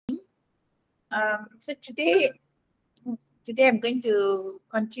So today I'm going to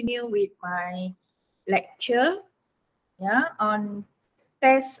continue with my lecture, on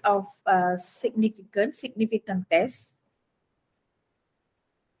tests of significant tests.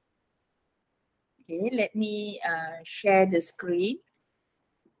 Okay, let me share the screen.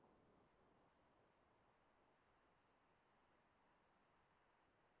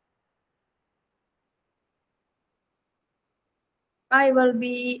 I will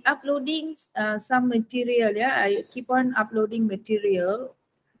be uploading some material. Yeah, I keep on uploading material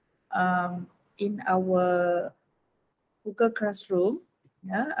in our Google Classroom.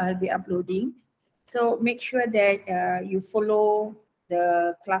 Yeah, I'll be uploading. So make sure that you follow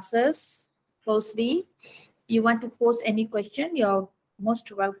the classes closely. You want to post any question, you're most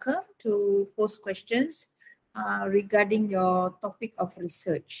welcome to post questions regarding your topic of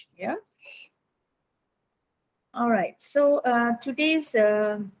research. Yeah. All right. So today's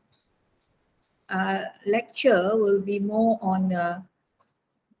lecture will be more on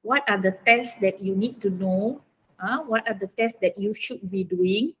what are the tests that you need to know, what are the tests that you should be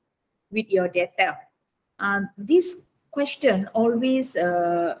doing with your data. This question always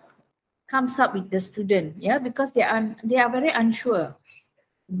comes up with the student, yeah, because they are very unsure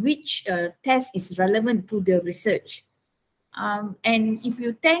which test is relevant to the research. And if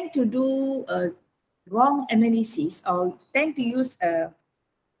you tend to do wrong analysis or tend to use a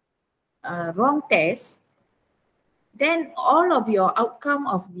wrong test, then all of your outcome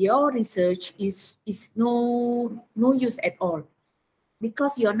of your research is no use at all,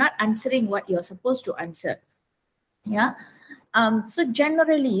 because you're not answering what you're supposed to answer. Yeah. So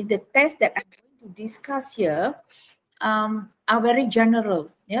generally, the tests that I'm going to discuss here are very general.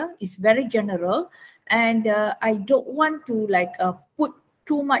 Yeah, it's very general, and I don't want to put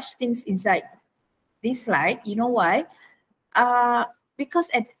too much things inside this slide. You know why? Because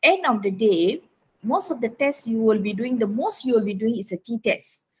at the end of the day, most of the tests you will be doing, the most you will be doing is a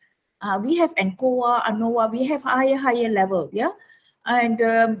t-test. We have ANCOA, ANOVA, we have higher level, yeah. And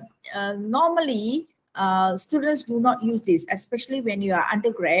normally, students do not use this, especially when you are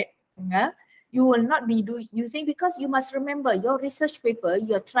undergrad. Yeah, you will not be using, because you must remember your research paper.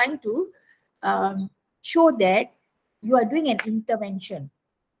 You are trying to show that you are doing an intervention.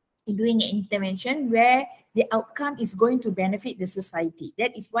 You're doing an intervention where the outcome is going to benefit the society.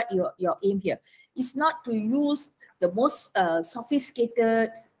 That is what your aim here. It's not to use the most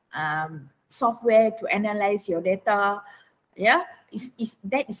sophisticated software to analyze your data. Yeah,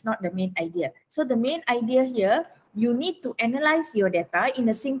 that is not the main idea. So the main idea here, you need to analyze your data in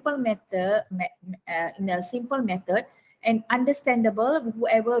a simple method, and understandable.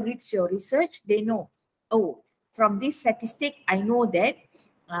 Whoever reads your research, they know, oh, from this statistic, I know that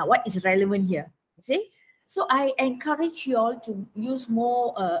what is relevant here. You see? So I encourage you all to use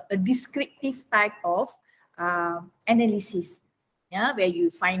more a descriptive type of analysis, yeah, where you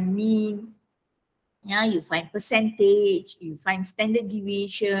find mean, yeah, you find percentage, you find standard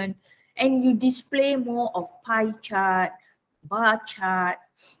deviation, and you display more of pie chart, bar chart.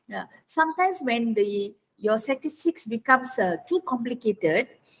 Yeah. Sometimes when your statistics becomes too complicated,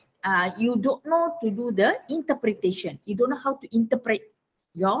 you don't know to do the interpretation. You don't know how to interpret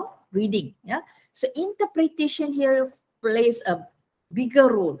your reading. Yeah. So interpretation here plays a bigger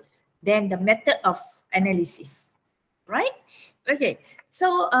role than the method of analysis, right? Okay.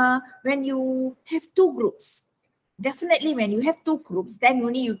 So when you have two groups, definitely when you have two groups, then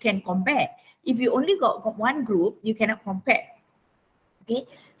only you can compare. If you only got one group, you cannot compare. Okay,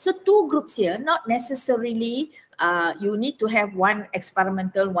 so two groups here, not necessarily you need to have one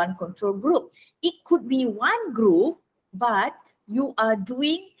experimental, one control group. It could be one group, but you are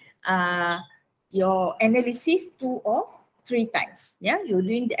doing your analysis 2 or 3 times. Yeah, you're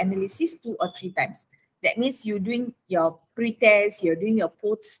doing the analysis 2 or 3 times. That means you're doing your pre-test, you're doing your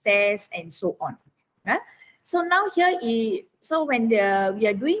post-test, and so on. Yeah? So now here is, so when we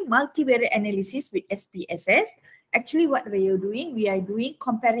are doing multivariate analysis with SPSS, actually what we are doing, we are doing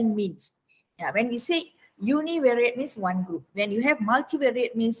comparing means. Yeah, when we say univariate means one group. When you have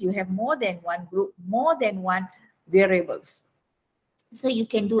multivariate means you have more than one group, more than one variables. So you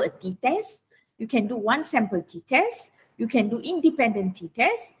can do a t-test, you can do one sample t-test, you can do independent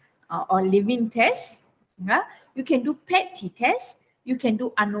t-test or living test. Yeah? You can do PET t-test, you can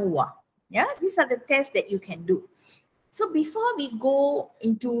do ANOVA. Yeah, these are the tests that you can do. So before we go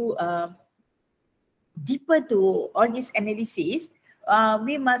into deeper to all this analysis, I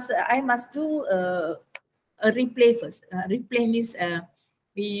must do a replay first. Replay means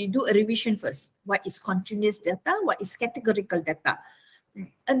we do a revision first. What is continuous data? What is categorical data?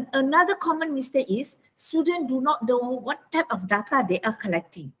 And another common mistake is students do not know what type of data they are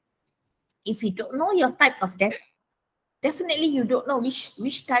collecting. If you don't know your type of data, definitely you don't know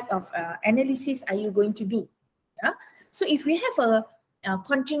which type of analysis are you going to do. Yeah. So if we have a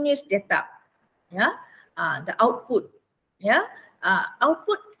continuous data, yeah, the output, yeah,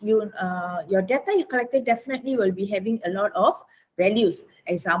 output, your data you collected definitely will be having a lot of values.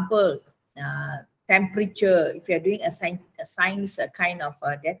 Example, temperature. If you are doing a science kind of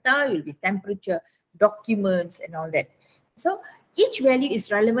data, it will be temperature, documents, and all that. So each value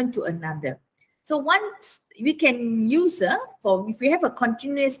is relevant to another. So once we can use for if we have a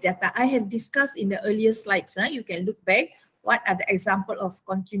continuous data, I have discussed in the earlier slides. You can look back. What are the example of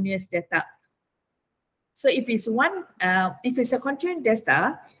continuous data? So if it's a continuous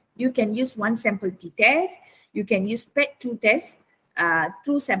data, you can use one sample t-test. You can use PET2 test,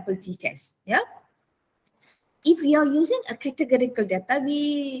 two sample t-test. Yeah. If we are using a categorical data,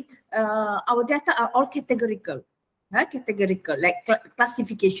 our data are all categorical. Categorical, like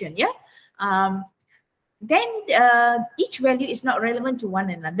classification. Yeah. Then each value is not relevant to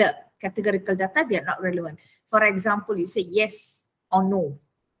one another. Categorical data, they are not relevant. For example, you say yes or no.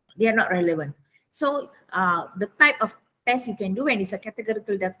 They are not relevant. So the type of test you can do when it's a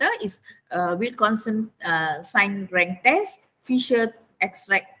categorical data is Wilcoxon sign rank test, Fisher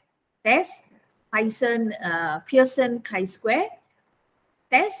extract test, Pearson chi-square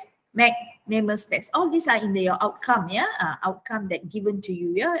test, McNemus test. All these are in your outcome, yeah, outcome that given to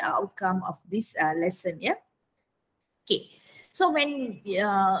you, yeah, outcome of this lesson, yeah. Okay, so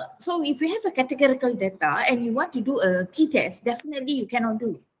so if you have a categorical data and you want to do a t-test, definitely you cannot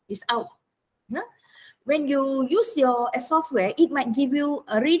do. It's out. Yeah. When you use your software, it might give you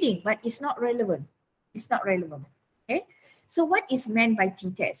a reading, but it's not relevant. It's not relevant. Okay. So what is meant by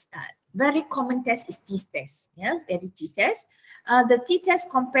t-test? Very common test is t-test. Yeah, very t-test. The t-test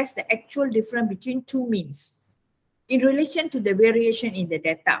compares the actual difference between two means in relation to the variation in the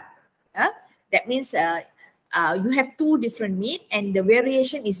data. That means you have two different mean, and the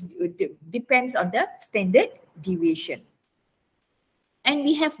variation depends on the standard deviation. And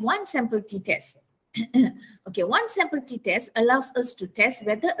we have one sample t-test. Okay, one sample t-test allows us to test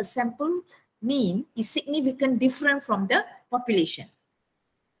whether a sample mean is significant different from the population.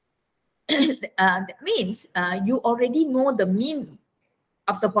 That means you already know the mean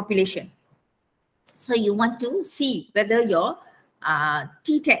of the population. So you want to see whether your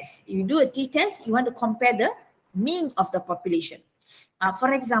t-test, you do a t-test, you want to compare the mean of the population.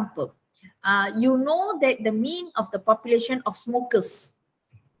 For example, you know that the mean of the population of smokers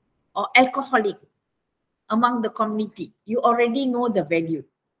or alcoholic among the community, you already know the value.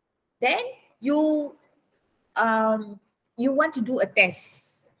 Then you want to do a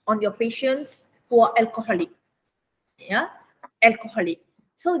test on your patients who are alcoholic. Yeah, alcoholic.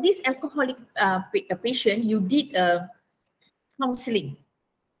 So this alcoholic patient, you did counseling.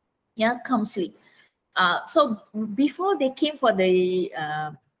 Yeah, counseling. So before they came for the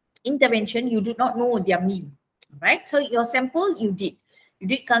intervention, you do not know their mean, right? So your sample you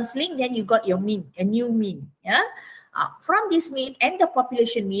did counseling, then you got your mean, a new mean. Yeah, from this mean and the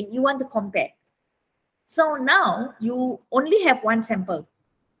population mean, you want to compare. So now you only have one sample,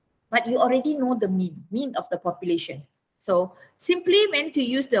 but you already know the mean of the population. So simply when to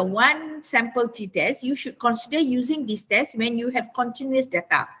use the one sample t-test, you should consider using this test when you have continuous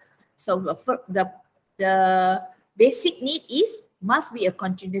data. So the basic need must be a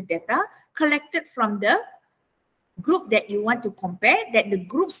continuous data collected from the group that you want to compare, that the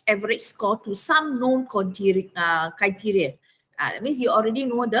group's average score to some known criteria. That means you already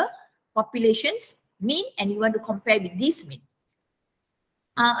know the population's mean and you want to compare with this mean.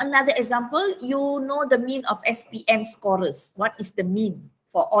 Another example, you know the mean of SPM scorers. What is the mean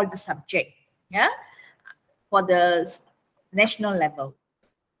for all the subject? Yeah, for the national level.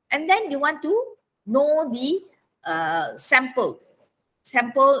 And then you want to know the sample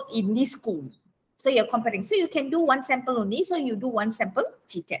in this school. So you're comparing. So you can do one sample only. So you do one sample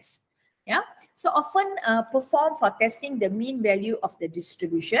t-test. Yeah. So often perform for testing the mean value of the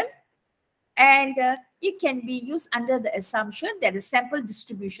distribution. And it can be used under the assumption that the sample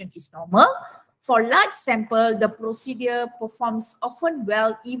distribution is normal. For large sample, the procedure performs often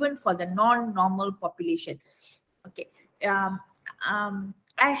well even for the non-normal population. Okay.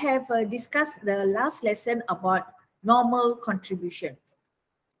 I have discussed the last lesson about normal contribution.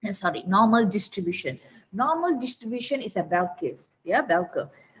 Normal distribution. Normal distribution is a bell curve. Yeah, bell curve.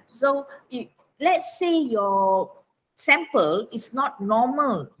 So let's say your sample is not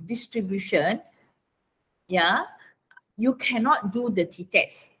normal distribution. Yeah, you cannot do the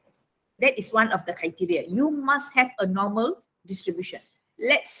t-test. That is one of the criteria. You must have a normal distribution.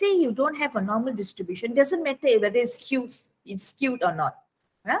 Let's say you don't have a normal distribution. Doesn't matter whether it's skewed or not.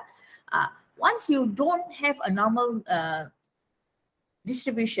 Yeah? once you don't have a normal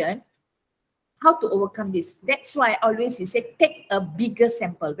distribution, how to overcome this? That's why always we say take a bigger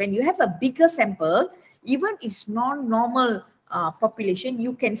sample. When you have a bigger sample, even it's non-normal population,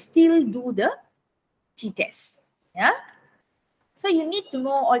 you can still do the t-test. Yeah. So you need to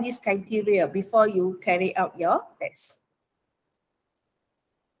know all these criteria before you carry out your test.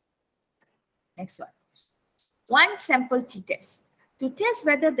 Next one. One sample t-test. To test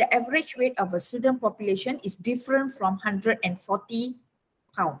whether the average weight of a student population is different from 140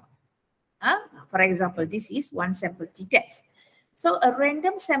 pounds. For example, this is one sample t-test. So a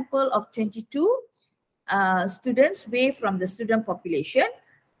random sample of 22 students weigh from the student population.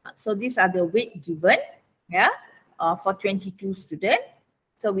 So these are the weight given, for 22 students.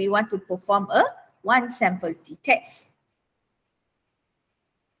 So we want to perform a one sample t-test.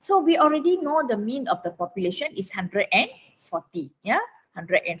 So we already know the mean of the population is 140,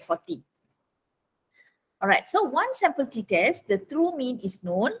 140. All right, so one sample t-test, the true mean is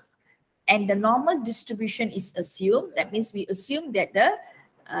known and the normal distribution is assumed. That means we assume that the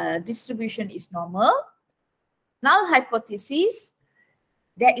distribution is normal. Null hypothesis,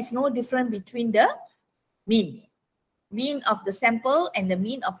 there is no difference between the mean. Mean of the sample and the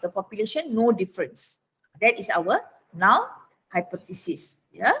mean of the population, no difference. That is our null hypothesis.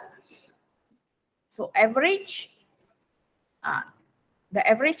 Yeah. So average, the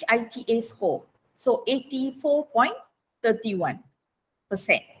average ITA score. So 84.31%.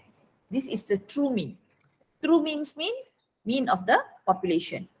 This is the true mean. True means mean of the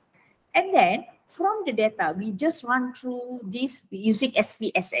population. And then from the data, we just run through this using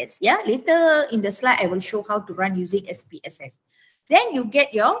SPSS. Yeah, later in the slide, I will show how to run using SPSS. Then you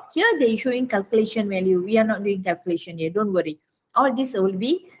get your, here they're showing calculation value. We are not doing calculation here, don't worry. All this will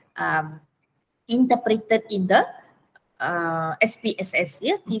be interpreted in the SPSS,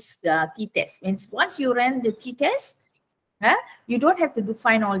 this t-test. Means once you run the t-test, you don't have to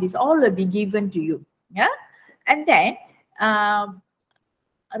define all this. All will be given to you. Yeah, and then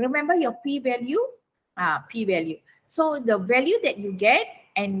remember your p-value. P-value. So the value that you get,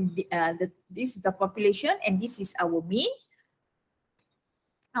 and this is the population, and this is our mean.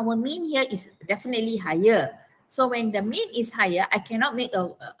 Our mean here is definitely higher. So when the mean is higher, I cannot make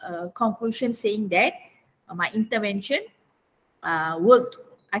a conclusion saying that my intervention worked.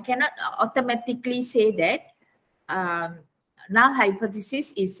 I cannot automatically say that null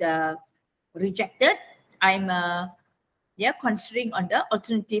hypothesis is rejected. I'm considering on the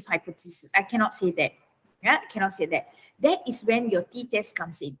alternative hypothesis. I cannot say that. Yeah, I cannot say that. That is when your t-test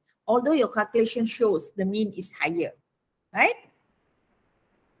comes in. Although your calculation shows the mean is higher, right?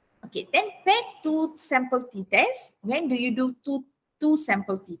 Okay, then back to sample t-test. When do you do two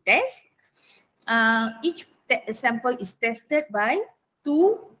sample t-tests? Each sample is tested by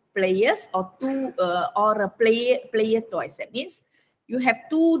two players or a player twice. That means you have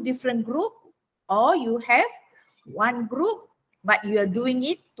two different groups, or you have one group, but you are doing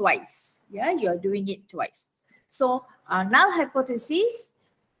it twice. Yeah, you are doing it twice. So null hypothesis,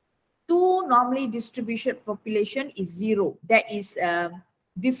 two normally distributed population is 0. That is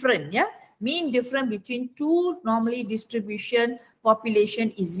different. Yeah, mean difference between two normally distribution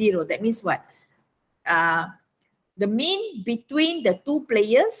population is 0. That means what? The mean between the two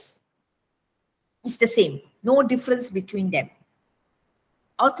players is the same. No difference between them.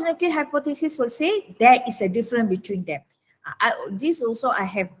 Alternative hypothesis will say there is a difference between them. This also I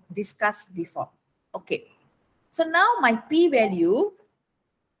have discussed before. Okay. So now my p-value,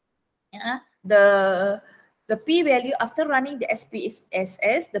 the p-value after running the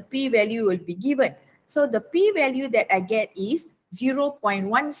SPSS, the p-value will be given. So the p-value that I get is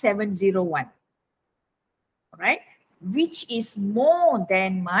 0.1701. Right? Which is more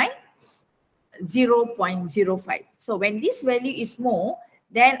than my 0.05. So when this value is more,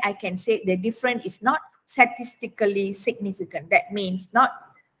 then I can say the difference is not statistically significant. That means no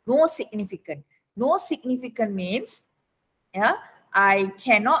significant. No significant means, I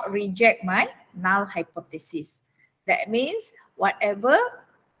cannot reject my null hypothesis. That means whatever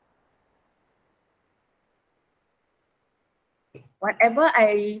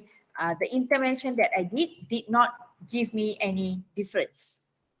the intervention that I did not give me any difference.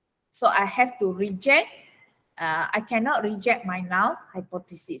 So I have to reject, I cannot reject my null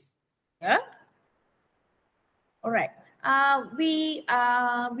hypothesis. Yeah. All right. We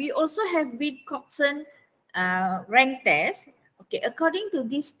also have Witt-Coxon rank test. Okay, according to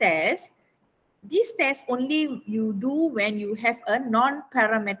this test only you do when you have a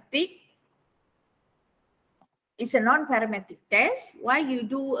non-parametric. It's a non-parametric test. Why you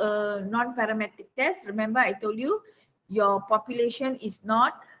do a non-parametric test? Remember I told you your population is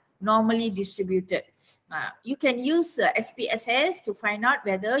not normally distributed. You can use SPSS to find out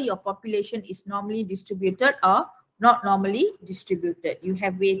whether your population is normally distributed or not normally distributed. You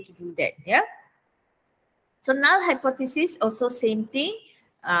have way to do that, yeah. So null hypothesis also same thing.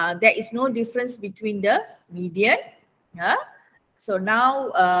 There is no difference between the median, yeah. So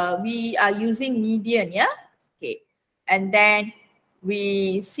now we are using median, yeah. Okay, and then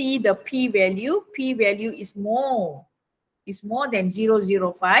we see the p-value. P-value is more than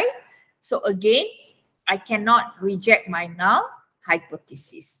 0.005. So again, I cannot reject my null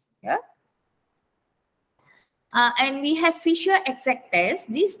hypothesis. Yeah. And we have Fisher exact test.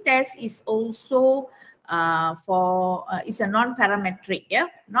 This test is also it's a non-parametric. Yeah,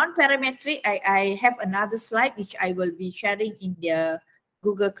 non-parametric. I have another slide which I will be sharing in the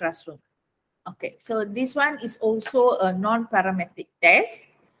Google Classroom. Okay, so this one is also a non-parametric test.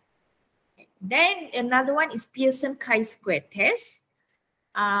 Then another one is Pearson chi-square test.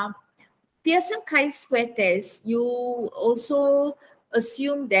 Pearson chi-square test, you also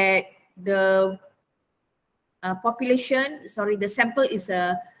assume that the the sample is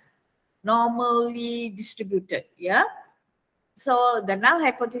normally distributed, yeah. So the null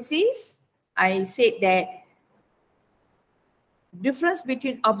hypothesis, I said that difference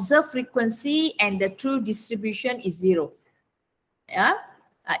between observed frequency and the true distribution is 0, yeah.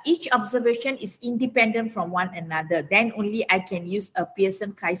 Each observation is independent from one another. Then only I can use a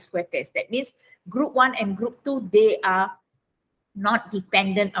Pearson chi-square test. That means group 1 and group 2, they are not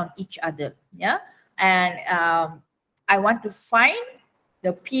dependent on each other. Yeah, and I want to find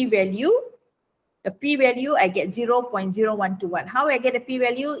the p-value. The p-value, I get 0.0121. How I get a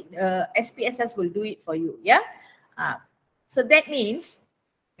p-value? SPSS will do it for you. Yeah, so that means,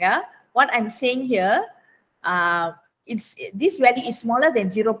 yeah, what I'm saying here, this value is smaller than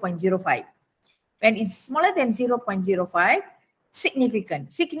 0.05. When it's smaller than 0.05,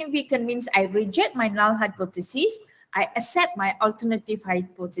 significant. Significant means I reject my null hypothesis, I accept my alternative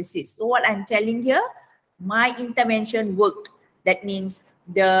hypothesis. So what I'm telling here, my intervention worked. That means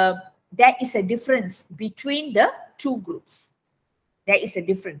there is a difference between the two groups. There is a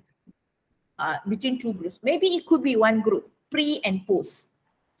difference between two groups. Maybe it could be one group, pre and post.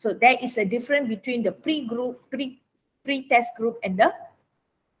 So there is a difference between the pre-test group and the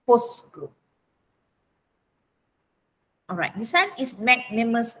post group. All right, this one is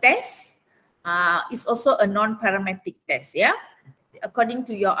McNemus test. It's also a non-parametric test, yeah. According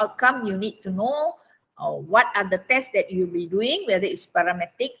to your outcome, you need to know what are the tests that you'll be doing, whether it's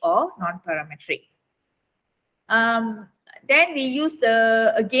parametric or non-parametric. Then we use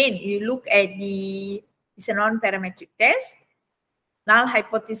again, you look at it's a non-parametric test. Null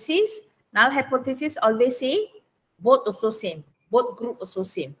hypothesis. Null hypothesis always say both also same, both group also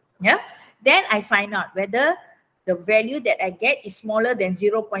same, yeah. Then I find out whether the value that I get is smaller than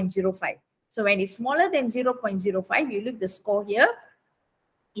 0.05. So when it's smaller than 0.05, you look the score here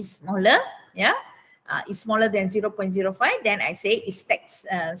is smaller, yeah. Is smaller than 0.05, then I say it's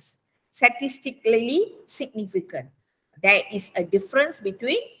statistically significant. There is a difference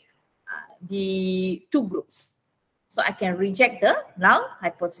between the two groups. So I can reject the null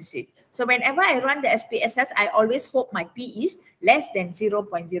hypothesis. So whenever I run the SPSS, I always hope my P is less than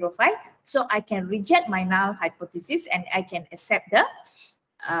 0.05. So I can reject my null hypothesis and I can accept the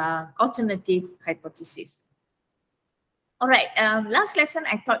alternative hypothesis. All right, last lesson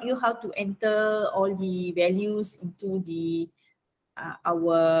I taught you how to enter all the values into the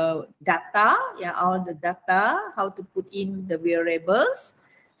our data, yeah, all the data, how to put in the variables.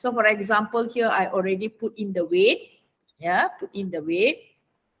 So for example, here I already put in the weight, yeah, put in the weight.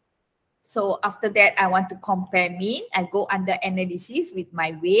 So after that, I want to compare mean. I go under analysis with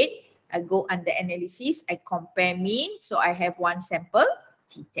my weight. I go under analysis, I compare mean. So I have one sample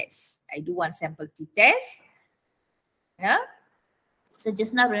t-test. I do one sample t-test. Yeah. So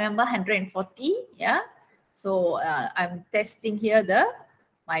just now remember 140. Yeah. So I'm testing here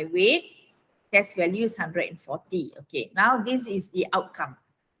my weight. Test value is 140. Okay. Now this is the outcome.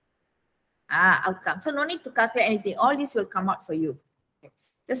 Outcome. So no need to calculate anything. All this will come out for you. Okay.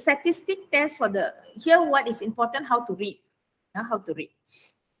 The statistic test for here what is important, how to read. How to read.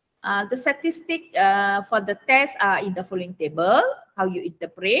 The statistic for the test are in the following table. How you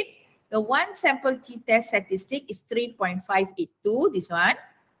interpret. The one sample t-test statistic is 3.582. This one.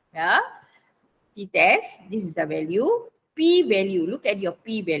 Yeah. T-test. This is the value. P-value. Look at your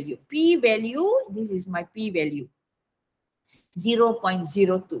P-value. P-value. This is my P-value.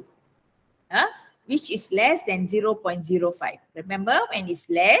 0.02. Which is less than 0.05. Remember, when it's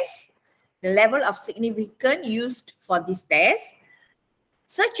less, the level of significance used for this test,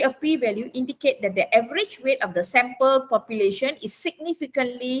 Such a p-value indicates that the average weight of the sample population is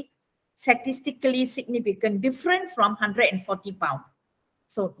statistically significant, different from 140 pounds.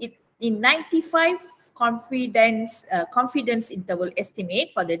 So in 95 confidence interval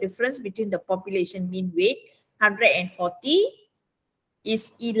estimate for the difference between the population mean weight 140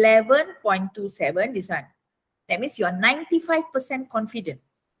 is 11.27. This one. That means you are 95% confident.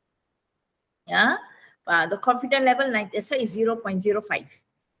 Yeah. The confidence level that's why is 0.05.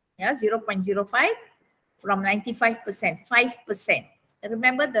 Yeah, 0.05 from 95%, 5%.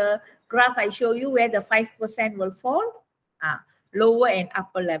 Remember the graph I show you where the 5% will fall? Lower and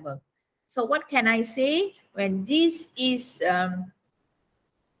upper level. So what can I say? When this is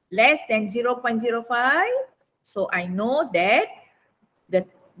less than 0.05, so I know that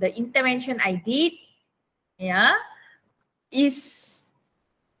the intervention I did, yeah, is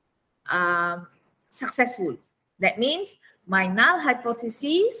successful. That means my null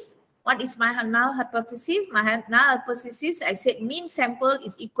hypothesis, what is my null hypothesis? My null hypothesis, I said mean sample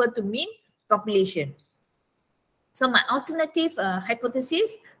is equal to mean population. So my alternative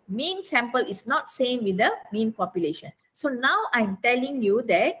hypothesis, mean sample is not same with the mean population. So now I'm telling you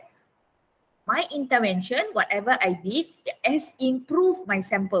that my intervention, whatever I did, has improved my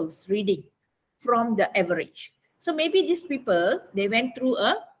samples reading from the average. So maybe these people, they went through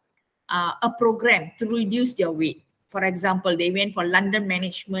a program to reduce their weight. For example, they went for London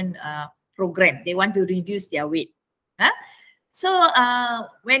management program. They want to reduce their weight. So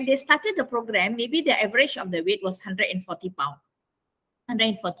when they started the program, maybe the average of the weight was 140 pounds.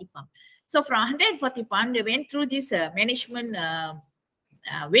 140 pounds. So from 140 pounds, they went through this management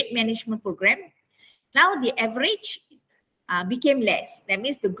weight management program. Now the average became less. That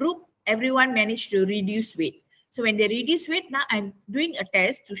means the group, everyone managed to reduce weight. So when they reduce weight, now I'm doing a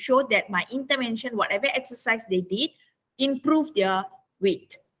test to show that my intervention, whatever exercise they did, improved their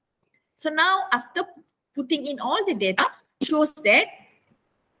weight. So now after putting in all the data, it shows that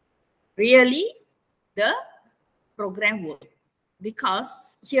really the program worked.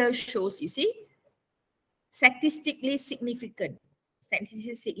 Because here shows, you see, statistically significant.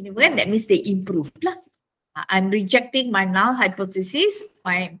 Statistically significant, that means they improved. I'm rejecting my null hypothesis.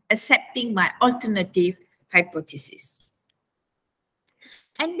 I'm accepting my alternative hypothesis.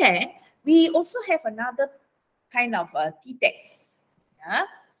 And then we also have another kind of t-test. Yeah?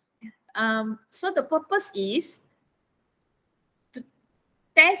 So the purpose is to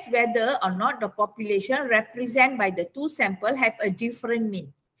test whether or not the population represented by the two samples have a different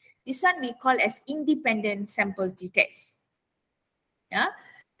mean. This one we call as independent sample t-test. Yeah?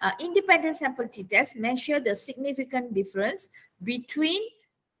 Independent sample t-test measure the significant difference between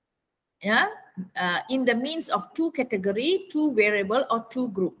in the means of two category, two variable, or two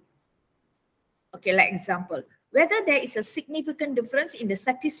group. Okay, like example, whether there is a significant difference in the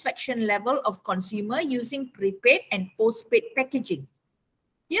satisfaction level of consumer using prepaid and postpaid packaging.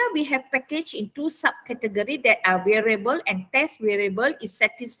 Here we have package in two subcategories that are variable, and test variable is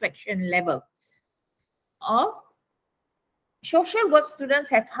satisfaction level. Or social work students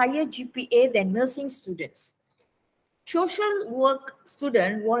have higher GPA than nursing students. Social work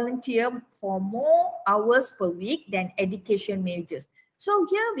students volunteer for more hours per week than education majors. So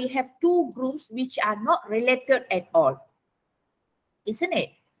here we have two groups which are not related at all, isn't it?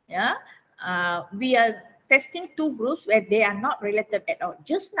 Yeah, we are testing two groups where they are not related at all.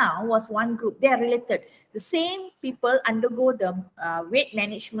 Just now was one group, they are related. The same people undergo the weight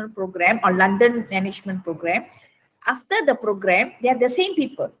management program or London management program. After the program, they are the same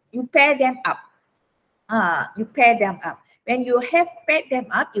people. You pair them up. You pair them up. When you have paired them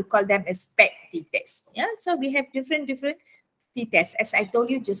up, you call them as paired t-tests. Yeah, so we have different t-tests. As I told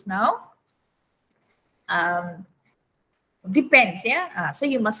you just now, depends. Yeah, so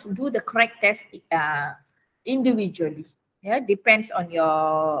you must do the correct test individually. Yeah, depends on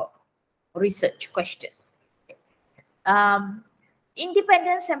your research question.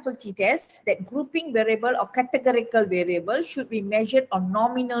 Independent sample t-tests, that grouping variable or categorical variable should be measured on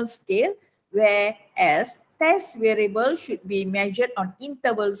nominal scale, whereas test variable should be measured on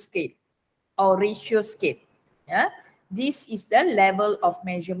interval scale or ratio scale. Yeah, this is the level of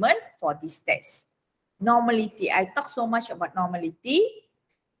measurement for this test. Normality, I talk so much about normality.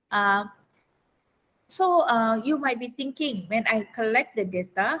 So you might be thinking, when I collect the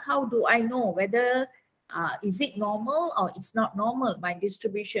data, how do I know whether is it normal or it's not normal, my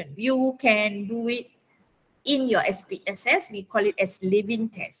distribution? You can do it in your SPSS. We call it as living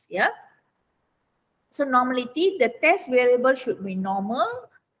test. Yeah. So normality, the test variable should be normal,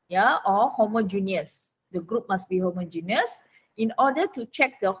 yeah, or homogeneous. The group must be homogeneous. In order to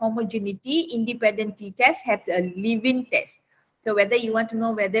check the homogeneity, independent t-test has a living test. So whether you want to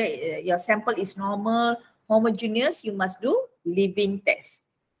know whether your sample is normal, homogeneous, you must do leaving test.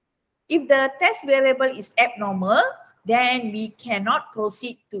 If the test variable is abnormal, then we cannot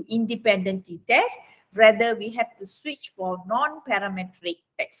proceed to independent t-test. Rather, we have to switch for non-parametric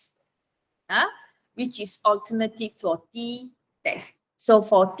test, which is alternative for t-test. So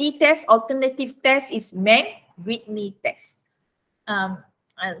for t-test, alternative test is Mann-Whitney test. And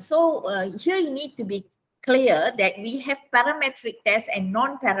so here you need to be clear that we have parametric test and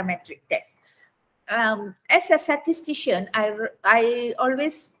non-parametric test. As a statistician, I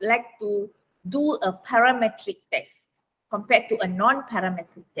always like to do a parametric test compared to a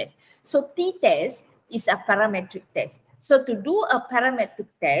non-parametric test. So t-test is a parametric test. So to do a parametric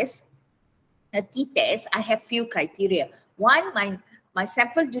test, a t-test, I have few criteria. One, my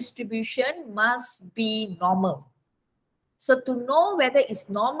sample distribution must be normal. So to know whether it's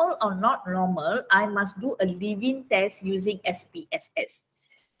normal or not normal, I must do a leaving test using SPSS.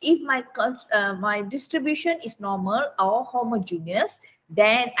 If my distribution is normal or homogeneous,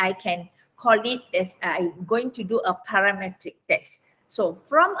 then I can call it as I'm going to do a parametric test. So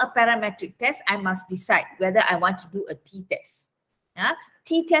from a parametric test, I must decide whether I want to do a t-test.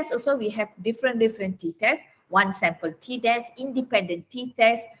 T-test also, we have different t-tests. One sample t-test, independent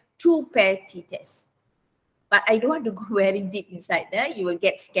t-test, two pair t-tests. But I don't want to go very deep inside there. You will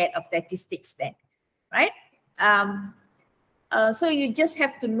get scared of statistics then, right? So you just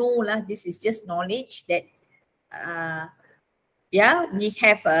have to know, this is just knowledge that, we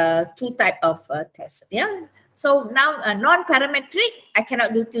have two type of tests. So now non-parametric, I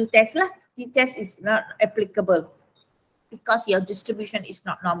cannot do two tests. T-test is not applicable because your distribution is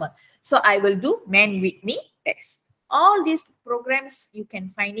not normal. So I will do Mann-Whitney test. All these programs, you can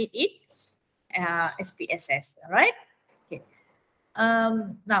find it in SPSS, all right? Okay.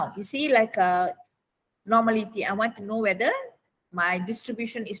 Now, you see, like normality, I want to know whether my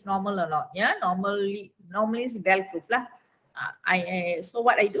distribution is normal or not. Normally is well proof lah. So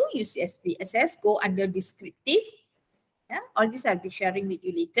what I do, use SPSS, go under descriptive. All this I'll be sharing with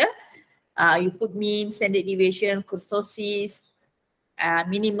you later. You put mean, standard deviation, kurtosis,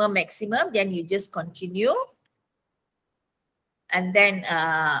 minimum, maximum, then you just continue. And then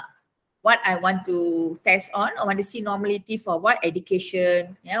what I want to test on, I want to see normality for what?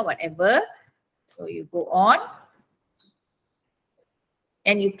 Education, whatever. So you go on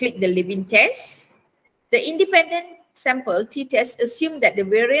and you click the leaving test. The independent sample t-test assume that the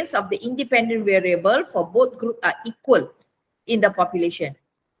variance of the independent variable for both groups are equal in the population.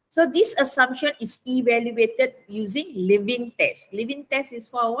 So this assumption is evaluated using leaving test. Leaving test is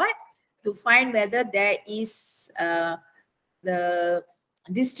for what? To find whether there is the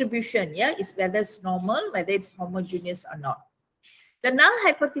distribution, is whether it's normal, whether it's homogeneous or not. The null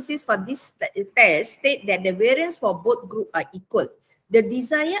hypothesis for this test state that the variance for both groups are equal. The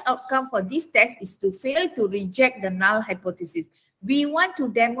desired outcome for this test is to fail to reject the null hypothesis. We want to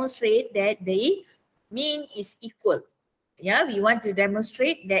demonstrate that the mean is equal. We want to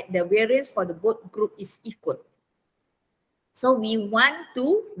demonstrate that the variance for the both group is equal. So we want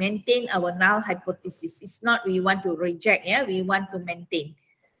to maintain our null hypothesis. It's not we want to reject, we want to maintain.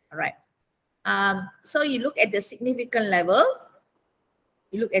 All right. So you look at the significant level.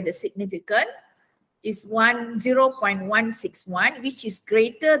 You look at the significant is 0.161, which is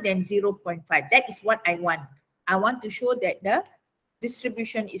greater than 0.5. That is what I want. I want to show that the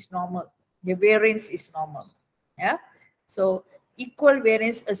distribution is normal. The variance is normal. So equal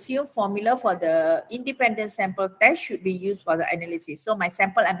variance assumed formula for the independent sample test should be used for the analysis. So my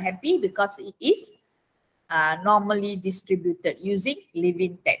sample, I'm happy because it is normally distributed using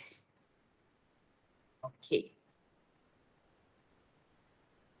leaving test. Okay.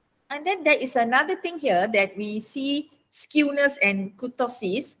 And then there is another thing here that we see skewness and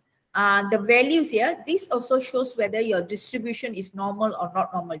kurtosis. The values here, this also shows whether your distribution is normal or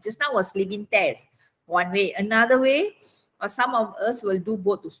not normal. Just now was leaving test, one way. Another way, or some of us will do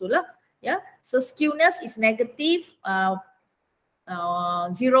both also. So skewness is negative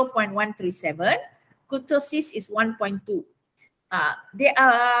 0.137. Kurtosis is 1.2.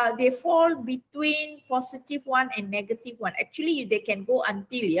 They fall between +1 and -1. Actually, they can go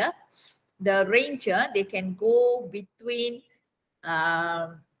until the range. They can go between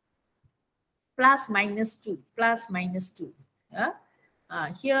 +-2, +-2.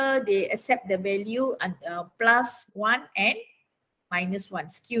 Here they accept the value and +1 and -1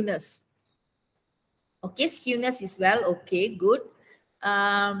 skewness. Okay, skewness is well okay, good.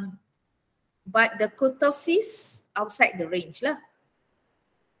 But the kurtosis outside the range lah.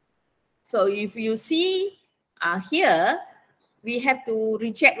 So if you see here, we have to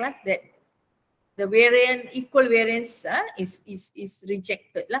reject that the variant, equal variance is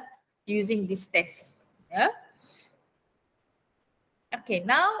rejected lah using this test. Yeah. Okay,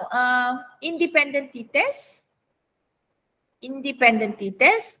 now independent t-test. Independent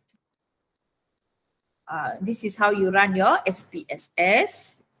t-test. This is how you run your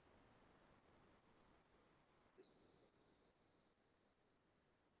SPSS.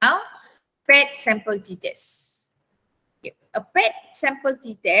 Now, PET sample t-test. Okay. A PET sample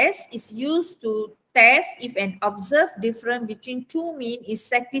t-test is used to test if an observed difference between two mean is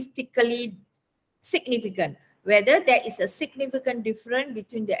statistically significant, whether there is a significant difference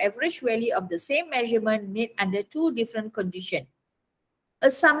between the average value of the same measurement made under two different conditions.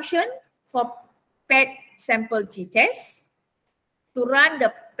 Assumption for PET sample t-test. To run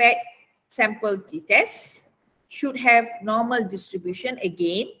the PET sample t-test should have normal distribution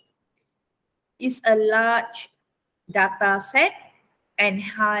again, is a large data set and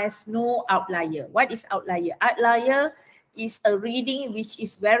has no outlier. What is outlier? Outlier is a reading which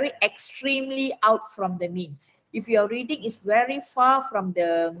is very extremely out from the mean. If your reading is very far from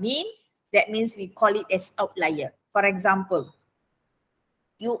the mean, that means we call it as outlier. For example,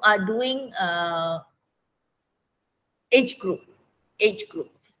 you are doing age group.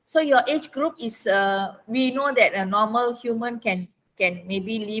 So your age group is, we know that a normal human can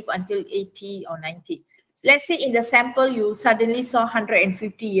maybe live until 80 or 90. Let's say in the sample, you suddenly saw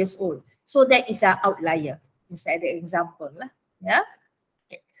 150 years old. So that is an outlier. Inside the example. Yeah.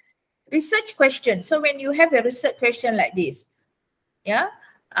 Okay. Research question. So when you have a research question like this, yeah,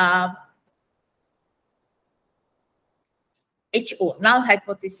 HO, null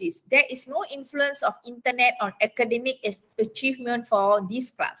hypothesis. There is no influence of internet on academic achievement for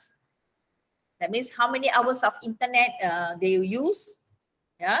this class. That means how many hours of internet they use.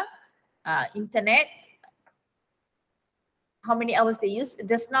 Yeah, internet, how many hours they use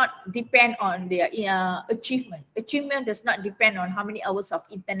does not depend on their achievement. Achievement does not depend on how many hours of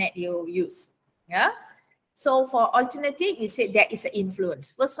internet you use. Yeah. So for alternative, you say there is an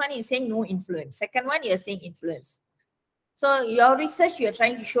influence. First one, you're saying no influence. Second one, you're saying influence. So your research, you're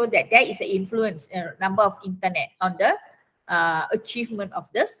trying to show that there is an influence, number of internet on the achievement of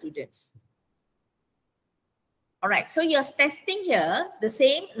the students. All right, so you're testing here the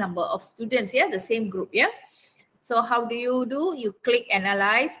same number of students, yeah, the same group, yeah. So how do? You click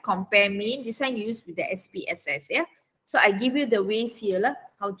analyze, compare mean. This one you use with the SPSS, yeah. So I give you the ways here,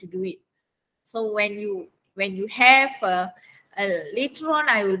 how to do it. So when you have later on,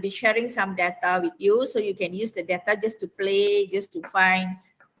 I will be sharing some data with you, so you can use the data just to play, just to find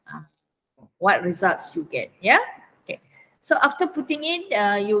what results you get. Yeah. Okay. So after putting in,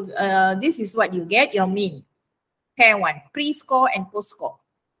 this is what you get, your mean. Pair one, pre-score and post-score.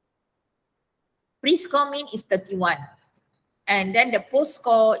 Pre-score mean is 31, and then the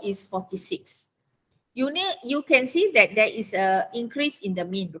post-score is 46. You can see that there is a increase in the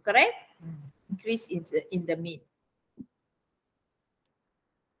mean, correct? Increase in the mean.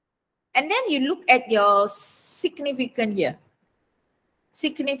 And then you look at your significant here.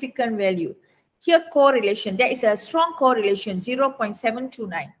 Significant value. Here correlation. There is a strong correlation,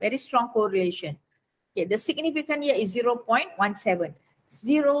 0.729. Very strong correlation. Okay, the significant here is 0.17.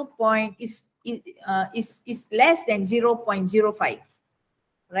 0 is less than 0.05.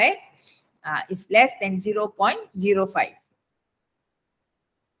 Right? It's less than 0.05.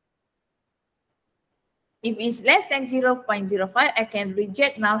 If it's less than 0.05, I can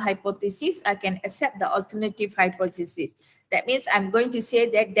reject null hypothesis. I can accept the alternative hypothesis. That means I'm going to say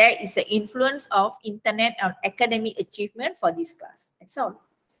that there is an influence of internet on academic achievement for this class. That's all.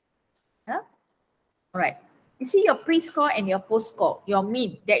 Huh? All right. You see your pre-score and your post-score, your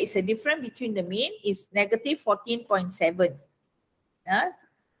mean. There is a difference between the mean is negative 14.7.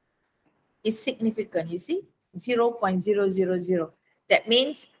 It's significant, you see, 0.000. That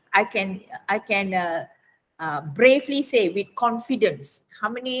means I can bravely say with confidence, how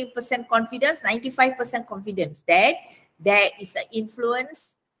many percent confidence? 95% confidence that there is an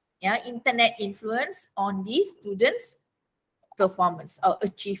influence, internet influence on the students' performance or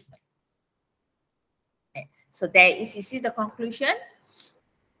achievement. Okay. So there is, you see the conclusion?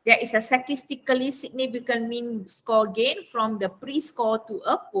 There is a statistically significant mean score gain from the pre-score to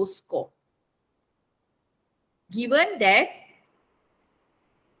a post-score. Given that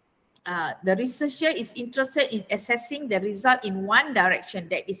the researcher is interested in assessing the result in one direction,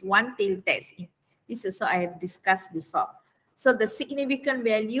 that is one tail test. This is what I have discussed before. So the significant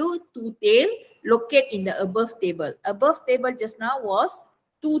value, two tail, locate in the above table. Above table just now was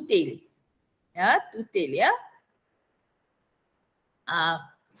two tail. Yeah, two tail, yeah.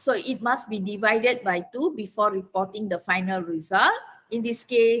 So it must be divided by 2 before reporting the final result. In this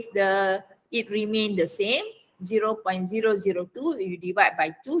case, the it remained the same. 0.002, you divide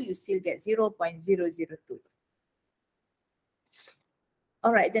by 2, you still get 0.002.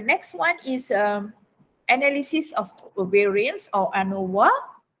 All right, the next one is analysis of variance or ANOVA.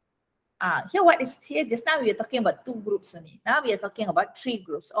 Here just now we are talking about 2 groups only. Now we are talking about 3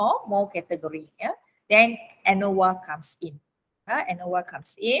 groups or more category. Yeah? Then ANOVA comes in. ANOVA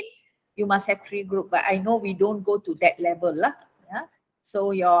comes in. You must have 3 groups, but I know we don't go to that level. Yeah? So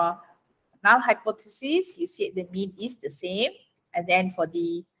your null hypothesis, you see the mean is the same. And then for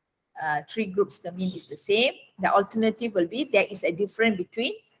the 3 groups, the mean is the same. The alternative will be there is a difference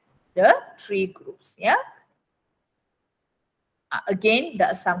between the 3 groups. Yeah. Again, the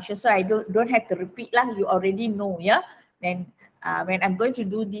assumption. So I don't have to repeat lah. You already know. Yeah. Then when I'm going to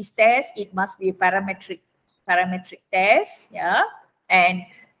do this test, it must be a parametric test. Yeah. And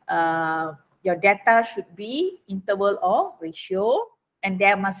your data should be interval or ratio, and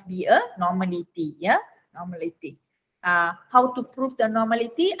there must be a normality. Yeah. Normality. How to prove the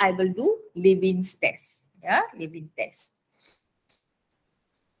normality? I will do Levin's test. Yeah, Levin test.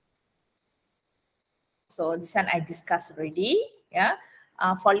 So this one I discussed already. Yeah.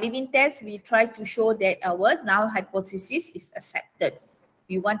 For Levin test, we try to show that our null hypothesis is accepted.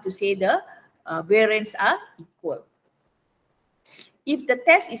 We want to say the variance are equal. If the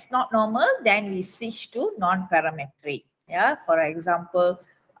test is not normal, then we switch to non-parametric. Yeah. For example,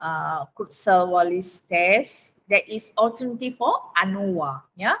 Kutzler-Wallis test, that is alternative for ANOVA.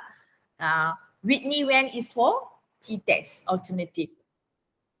 Yeah. Whitney-Wen is for t-test alternative.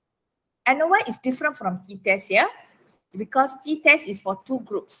 ANOVA is different from t-test, yeah, because t-test is for 2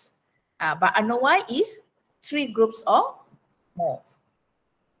 groups, but ANOVA is 3 groups or more.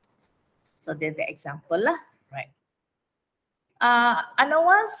 So that's the example lah, right?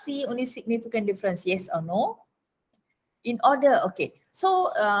 ANOVA see only significant difference, yes or no? In order, okay.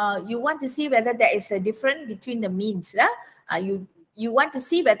 So you want to see whether there is a difference between the means lah. You want to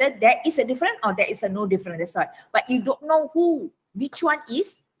see whether there is a difference or there is a no difference. That's why. But you don't know which one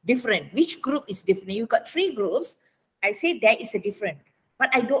is different, which group is different. You got 3 groups. I say there is a difference, but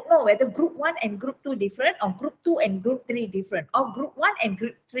I don't know whether group 1 and group 2 different, or group 2 and group 3 different, or group 1 and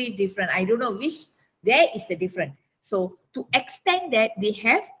group 3 different. I don't know where is the difference. So to extend that, they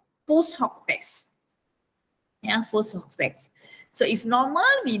have post hoc test. Yeah, post hoc test. So if normal,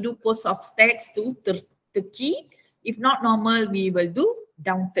 we do post hoc test to Turkey. If not normal, we will do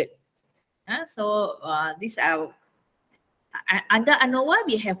downturn. So these are under ANOVA,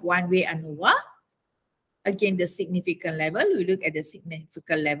 we have one-way ANOVA. Again, the significant level, we look at the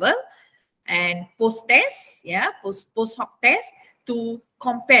significant level, and post test, yeah, post hoc test to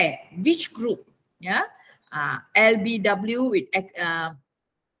compare which group, yeah, LBW with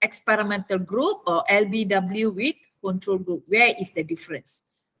experimental group or LBW with control group. Where is the difference?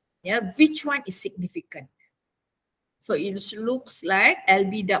 Yeah, which one is significant? So it looks like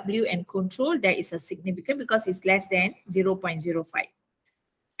LBW and control, there is a significant because it's less than 0.05.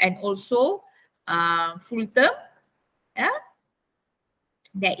 And also full term, yeah,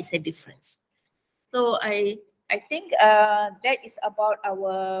 there is a difference. So I think that is about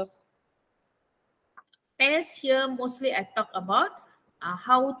our test here. Mostly I talk about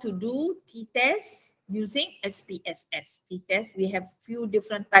how to do t-test using SPSS. T-test, we have few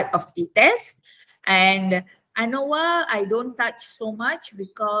different type of t-test, and ANOVA I don't touch so much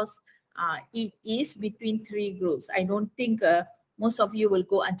because it is between 3 groups. I don't think most of you will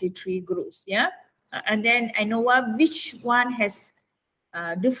go until 3 groups, yeah. And then ANOVA, which one has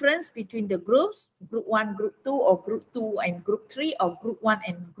difference between the groups, group 1, group 2, or group 2 and group 3, or group 1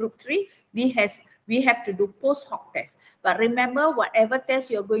 and group 3, we have to do post hoc test. But remember, whatever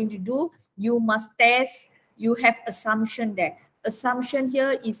test you're going to do, you must test, you have assumption there. Assumption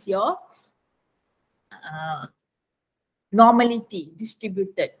here is your normality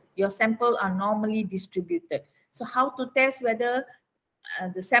distributed. Your sample are normally distributed. So how to test whether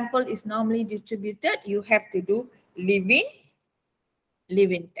the sample is normally distributed? You have to do Levin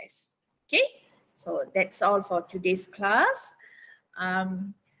test. Okay, so that's all for today's class.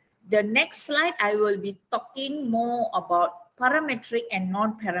 The next slide, I will be talking more about parametric and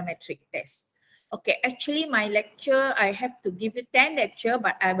non-parametric tests. Okay, actually my lecture, I have to give you 10 lecture,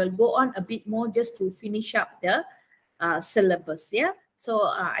 but I will go on a bit more just to finish up the syllabus. Yeah. So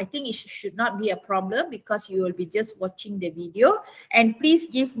I think it should not be a problem because you will be just watching the video. And please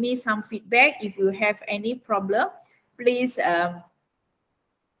give me some feedback if you have any problem. Please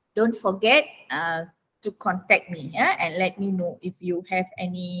don't forget to contact me, yeah, and let me know if you have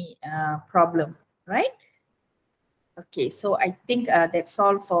any problem, right? Okay, so I think that's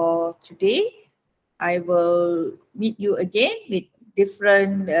all for today. I will meet you again with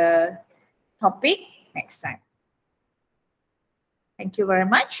different topic next time. Thank you very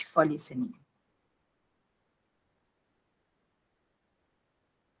much for listening.